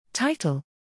Title: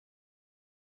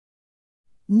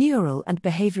 Neural and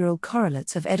Behavioral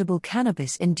Correlates of Edible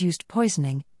Cannabis-Induced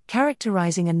Poisoning,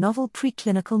 Characterizing a Novel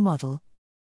Preclinical Model.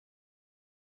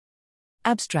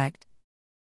 Abstract: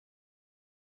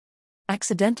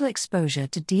 Accidental exposure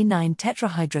to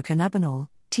D9-tetrahydrocannabinol,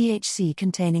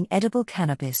 THC-containing edible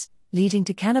cannabis, leading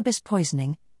to cannabis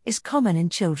poisoning, is common in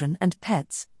children and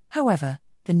pets. However,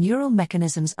 the neural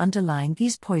mechanisms underlying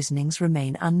these poisonings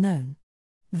remain unknown.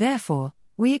 Therefore,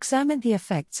 we examined the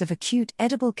effects of acute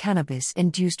edible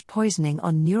cannabis-induced poisoning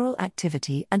on neural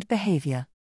activity and behavior.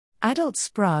 Adult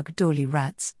Sprague-Dawley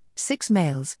rats, 6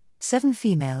 males, 7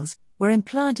 females, were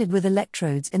implanted with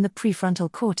electrodes in the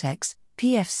prefrontal cortex,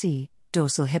 PFC,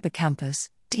 dorsal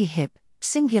hippocampus, D-hip,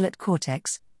 cingulate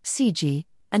cortex, CG,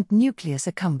 and nucleus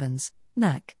accumbens,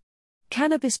 NAC.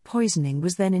 Cannabis poisoning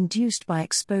was then induced by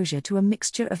exposure to a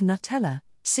mixture of Nutella,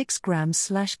 6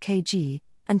 grams/kg,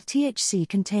 and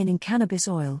THC-containing cannabis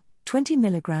oil, 20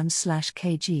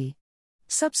 mg/kg.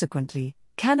 Subsequently,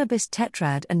 cannabis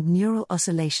tetrad and neural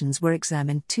oscillations were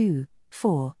examined 2,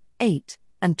 4, 8,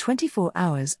 and 24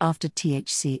 hours after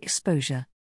THC exposure.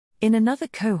 In another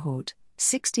cohort,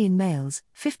 16 males,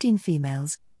 15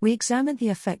 females, we examined the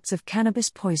effects of cannabis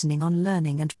poisoning on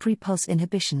learning and prepulse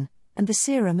inhibition, and the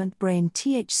serum and brain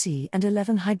THC and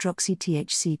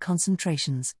 11-hydroxy-THC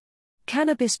concentrations.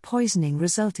 Cannabis poisoning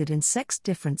resulted in sex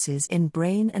differences in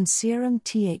brain and serum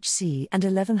THC and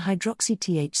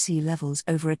 11-hydroxy-THC levels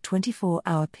over a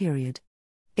 24-hour period.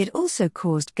 It also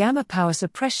caused gamma power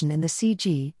suppression in the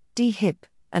CG, D-hip,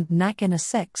 and NAC in a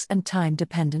sex and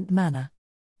time-dependent manner.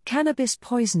 Cannabis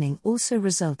poisoning also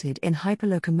resulted in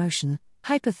hyperlocomotion,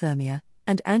 hypothermia,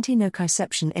 and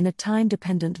antinociception in a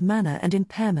time-dependent manner and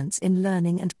impairments in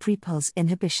learning and prepulse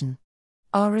inhibition.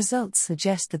 Our results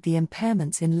suggest that the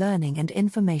impairments in learning and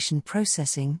information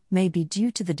processing may be due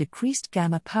to the decreased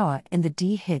gamma power in the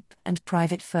D-hip and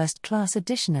private first class.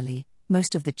 Additionally,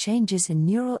 most of the changes in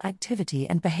neural activity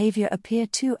and behavior appear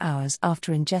 2 hours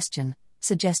after ingestion,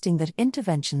 suggesting that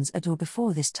interventions at or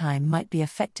before this time might be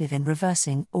effective in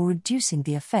reversing or reducing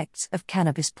the effects of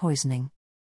cannabis poisoning.